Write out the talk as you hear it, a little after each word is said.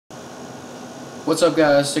What's up,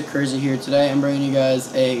 guys? Sick Crazy here. Today I'm bringing you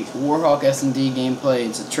guys a Warhawk S&D gameplay.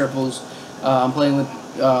 It's a triples. I'm playing with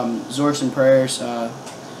Zorks and Prayers.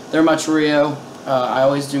 They're my trio. I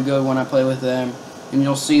always do good when I play with them, and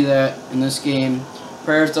you'll see that in this game.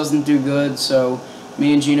 Prayers doesn't do good, so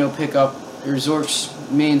me and Gino pick up, or me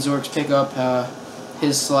and Zorks pick up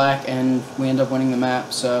his slack, and we end up winning the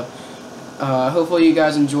map. So hopefully you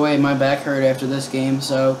guys enjoy. My back hurt after this game,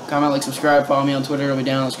 so comment, like, subscribe, follow me on Twitter. It'll be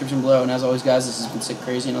down in the description below. And as always, guys, this has been Sick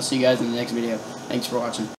Crazy, and I'll see you guys in the next video. Thanks for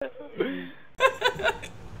watching.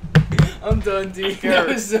 I'm done, dude. That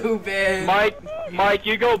was so bad. Mike,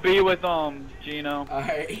 you go B with Gino.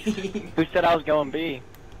 Alright. Who said I was going B?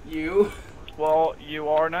 You? Well, you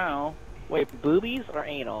are now. Wait, boobies or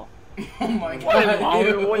anal? Oh my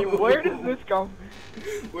god. Wait, where does this come?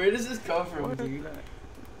 Where does this come from, dude?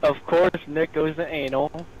 Of course, Nick goes to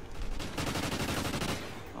anal.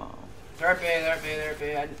 Oh. They're at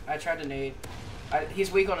B. I tried to nade.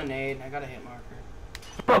 He's weak on a nade. I got a hit marker.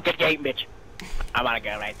 Broke the gate, bitch. I wanna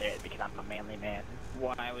go right there because I'm a manly man.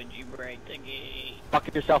 Why would you break the gate?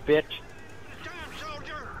 Fuck yourself, bitch.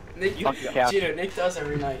 Nick, Fuck your couch. Gino, Nick does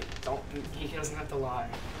every night. He doesn't have to lie.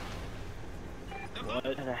 What?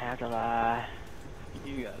 Doesn't have to lie.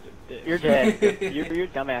 You guys are dicks. You're dead. you're a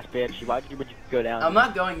dumbass bitch. Why would you go down? I'm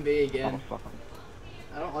not going B again. Oh, fuck 'em.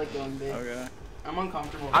 I don't like going B. Okay. I'm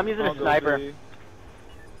uncomfortable. I'm using I'll a go sniper. B.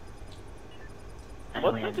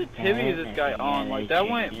 What sensitivity is this guy on? Like, that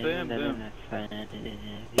went boom, boom.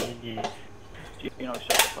 Gino, shut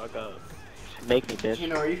the fuck up. Make me, bitch.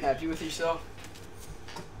 Gino, are you happy with yourself?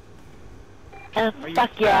 Are you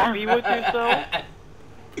Fuck yeah. happy with yourself?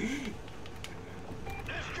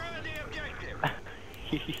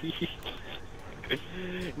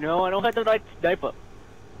 No, I don't have the right sniper.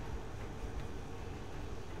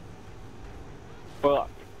 Fuck.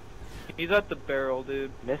 He's at the barrel,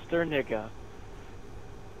 dude. Mr. Nigga.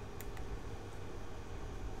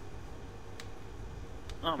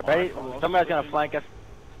 Oh, Ready? Somebody's gonna flank us.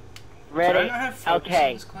 Ready? Do I not have focus in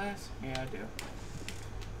Okay. this class? Yeah, I do.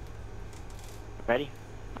 Ready?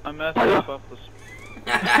 I messed up off the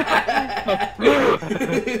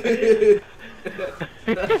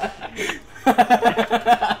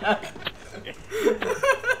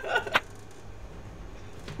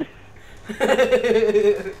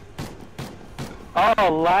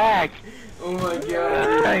Oh, lag! Oh my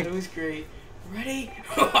god, that was great. Ready?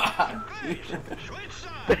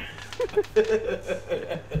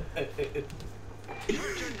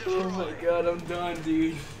 Oh my god, I'm done,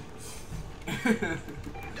 dude.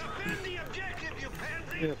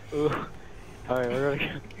 Alright, we're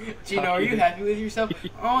gonna go. Gino, are you happy with yourself?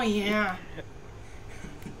 Oh yeah.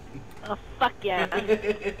 Oh, fuck yeah.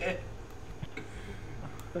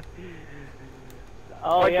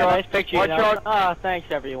 Oh Watch yeah, out. nice picture, Watch Gino. out. Oh, thanks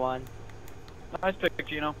everyone. Nice pick,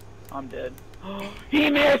 Gino. I'm dead. He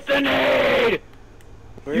missed the nade!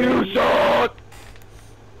 You suck!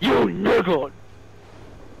 You nigga!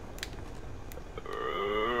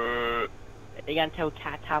 Are you gonna tell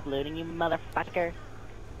cat top loading, you motherfucker?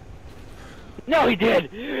 No, he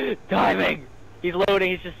did! Timing! He's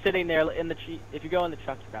loading, he's just sitting there in the tree. If you go in the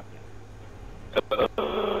truck, you grab him.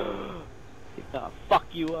 He's gonna fuck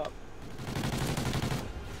you up.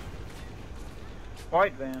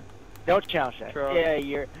 White van. Don't challenge that. Truck. Yeah,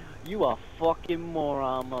 you a fucking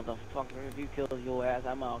moron, motherfucker. If you kill your ass,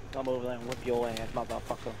 I'm gonna come over there and whip your ass,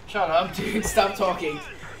 motherfucker. Shut up, dude. Stop talking.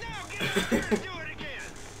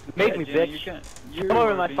 Make me, Gino, bitch. You're Come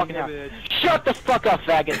over to my being fucking a house. bitch. Shut the fuck up,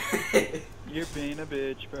 faggot. You're being a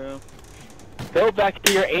bitch, bro. Go back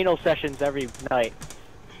to your anal sessions every night.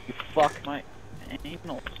 You fuck. My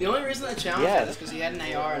anal. The only reason I challenged Yes. that is because he had an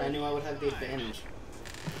AR and I knew I would have the advantage.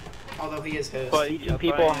 Although he is his. But Teaching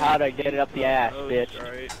people how to get it up the ass, bitch.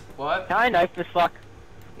 Right. What? Can I knife this fuck?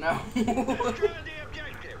 No.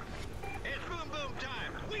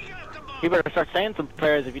 You better start saying some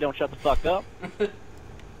prayers if you don't shut the fuck up.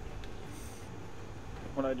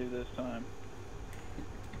 What I do this time?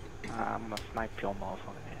 I'm gonna snipe your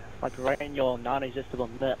motherfucking ass. Like right in your non-existable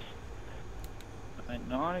nuts. My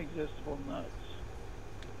non-existable nuts.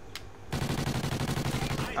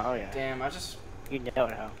 Oh yeah. Damn, You know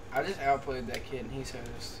how. I just outplayed that kid and he's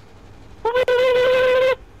host.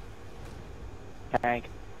 Tank.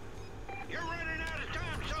 You're running out of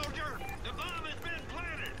time, soldier. The bomb has been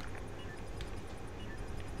planted.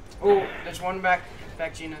 Oh, there's one back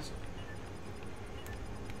Gina's.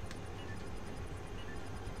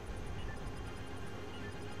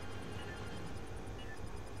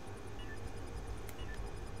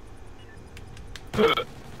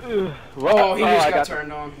 Oh, he just got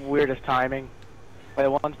turned on. Weirdest timing. Wait,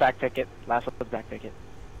 one's back ticket. Last one's back ticket.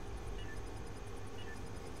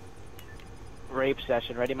 rape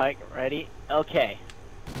session. Ready, Mike? Ready? Okay.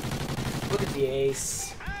 Look at the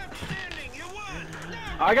ace. Outstanding, you won!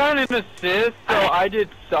 I got an assist, so I did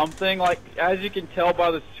something. Like, as you can tell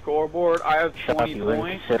by the scoreboard, I have 20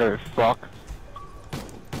 points. Consider fuck.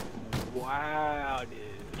 Wow, dude.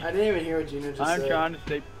 I didn't even hear what Gino just I'm said. trying to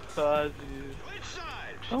stay positive. Which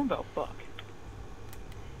side? Something about fuck.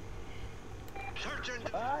 Searching.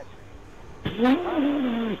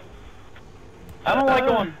 I don't like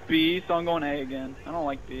going B, so I'm going A again. I don't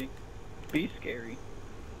like B. B's scary.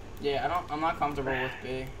 Yeah, I'm not comfortable with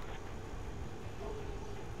B.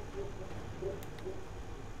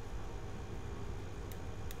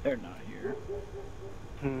 They're not here.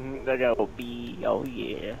 They go B. Oh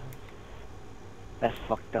yeah. That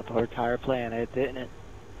fucked up our entire planet, didn't it?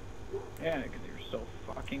 Yeah, because they were so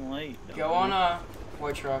fucking late. Go on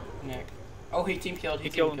white truck, Nick. Oh, he team killed. He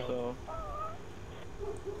Team killed himself.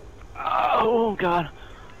 Oh god.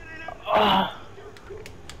 Oh.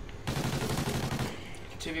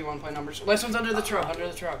 2v1 play numbers. Last one's under the truck. Under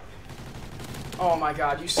the truck. Oh my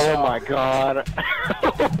god, you suck. Oh my god.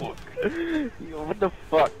 Yo, what the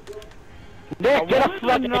fuck? Nick, get a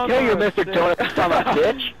fucking kill you, Mr. Donut, son of a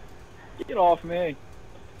bitch! Get off me.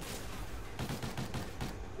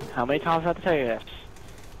 How many times do I have to tell you this?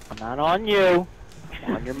 I'm not on you.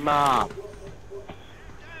 I'm on your mom.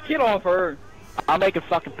 Get off her. I'll make a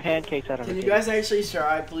fucking pancakes out of her. Can you guys actually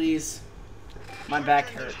try, please? My back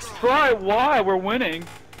hurts. Try why? We're winning.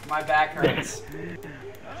 My back hurts.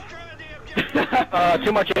 Let's try the objective.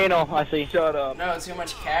 Too much anal, I see. Shut up. No, too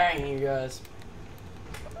much carrying, you guys.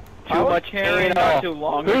 I was much carrying anal. not too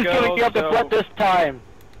long Who's ago. gonna get the so- flip this time?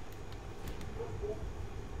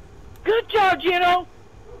 Good job, Gino.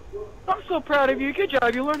 I'm so proud of you. Good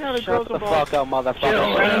job. You learned how to throw Shut the some balls. fuck up, Chill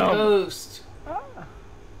motherfucker. out. Boost.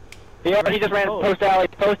 He just ran post alley,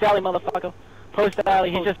 motherfucker. Post alley,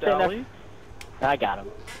 he's just sitting there. Post-alley? I got him.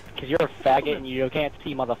 Cause you're a faggot and you can't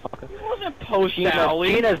see, motherfucker. It wasn't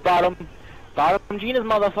post-alley. Gina's bottom. Bottom Gina's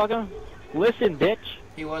motherfucker. Listen, bitch.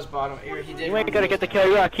 He was bottom. He did. You ain't gonna get the kill.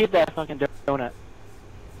 You gotta keep that fucking donut.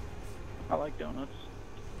 I like donuts.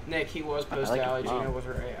 Nick, he was I post like alley. his mom. Gino was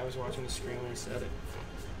right. I was watching the screen when he said it.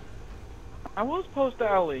 I was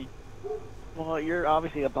post-alley. Well, you're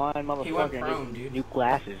obviously a blind motherfucker. He went and prone, need dude. New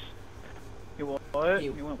glasses. You what? He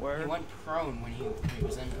You went where? He went prone when he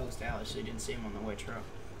was in post alley, so you didn't see him on the white truck.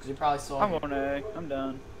 Because he probably saw I'm him. on A. I'm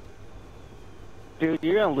done. Dude,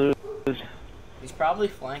 you're gonna lose. He's probably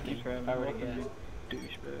flanking, Thanks for if I were to having me. guess.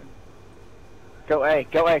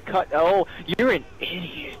 Douchebag. Go A, cut. Oh, you're an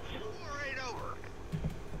idiot. 4-8 over.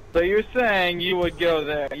 So you're saying you would go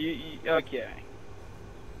there? Okay.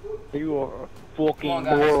 You are a Come fucking on,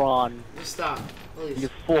 guys. moron. Just stop, please. You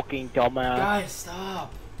fucking dumbass. Guys,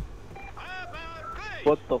 stop. How about face?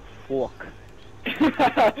 What the fuck?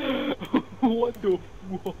 What the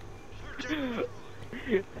fuck? Searching.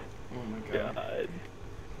 Oh my god. God.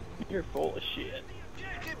 You're full of shit.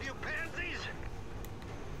 Objective, you pansies.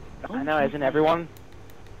 I know, isn't everyone?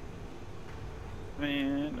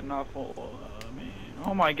 Man, I'm not full of man.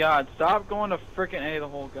 Oh my god, stop going to frickin' A the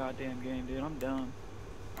whole goddamn game, dude. I'm done.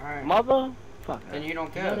 Alright. Motherfucker. Then you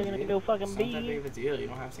don't go. You're gonna dude. go fucking It's not that B. big of a deal. You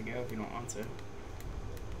don't have to go if you don't want to.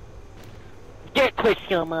 Get quick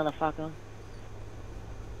skill, motherfucker.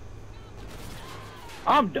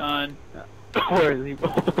 I'm done. Where is he?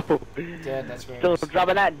 Dead, that's right. Still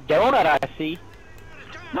dropping that donut, I see.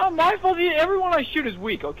 Not my fault. Everyone I shoot is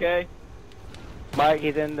weak, okay? Mike,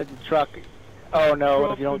 he's in the truck. Oh no!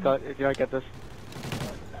 Truck. If you don't get this,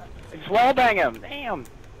 just wall bang him. Damn.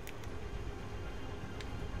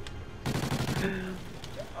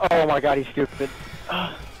 Oh my god, he's stupid.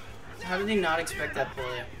 How did he not expect that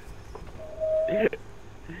play?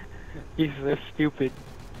 He's so stupid.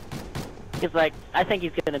 He's like, I think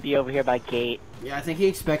he's gonna be over here by gate. Yeah, I think he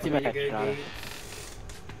expected me to Shut go up.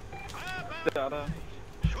 deep. Da-da.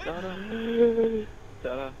 Da-da.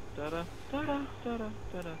 Da-da. Da-da. Da-da. Da-da.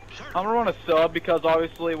 Da-da. I'm gonna run a sub because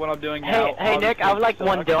obviously what I'm doing now. Hey, Nick, I would like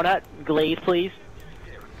one sucks. donut, glaze, please.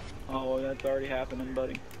 Oh, that's already happening,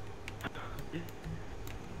 buddy.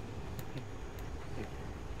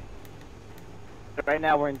 Right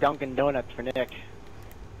now we're in Dunkin' Donuts for Nick.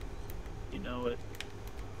 You know it.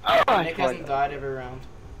 Oh, I Nick farted. hasn't died every round.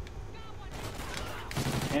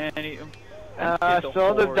 And he,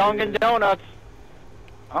 So the Dunkin' Donuts.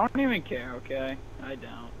 I don't even care, okay? I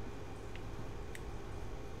don't.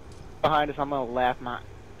 Behind us, I'm gonna laugh my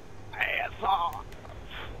ass off.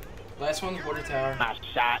 Last one's water tower. My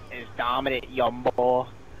shot is dominant, young boy.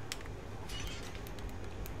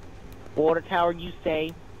 Water tower, you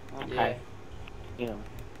say? Okay. Yeah. You know,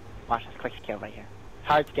 watch this quick skill right here.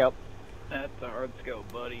 Hard skill. That's a hard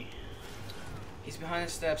scope, buddy. He's behind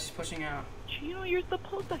the steps. He's pushing out. Chino, you're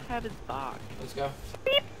supposed to have his back. Let's go.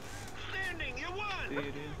 Standing, you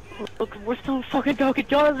won! Look, we're still fucking Dunkin'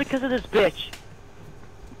 Donuts because of this bitch.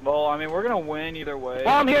 Well, I mean, we're gonna win either way.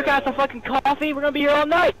 Mom, here, got some fucking coffee. We're gonna be here all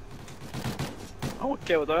night. I'm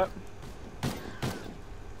okay with that.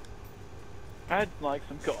 I'd like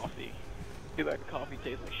some coffee. Do that coffee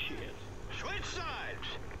taste like shit. Switch sides!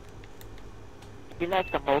 He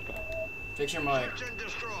likes the mocha. Fix your mic. Search and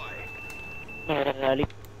destroy! Okay.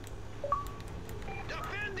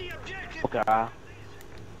 Defend the objective!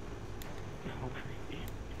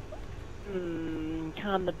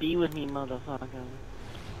 Come to be with me, motherfucker.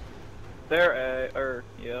 There,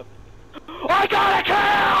 yep. I got a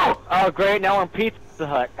kill! Oh, great, now we're in Pizza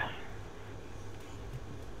Hut.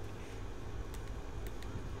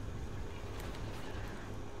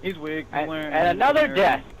 He's weak. And another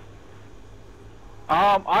death.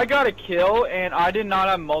 I got a kill, and I did not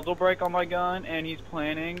have muzzle brake on my gun, and he's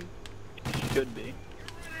planning. Should be.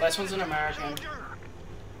 Last one's an American.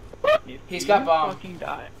 He's He got bomb. Fucking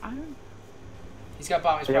die. I don't. He's got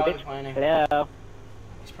bomb. He's probably planning. Hello.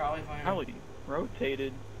 He's probably planning. Probably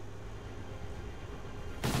rotated.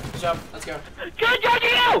 Good job. Let's go. Good job,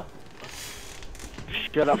 you!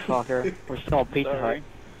 Shut up, fucker. We're still on Pizza Hut. Sorry.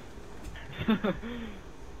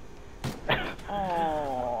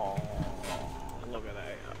 Oh, look at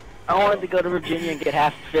that. I wanted to go to Virginia and get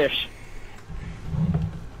half the fish.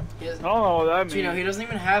 He has, I don't know what that means. Gino, he doesn't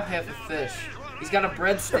even have half a fish. He's got a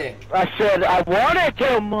breadstick. I said I wanted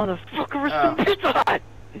to, motherfucker. We're still Pizza Hut.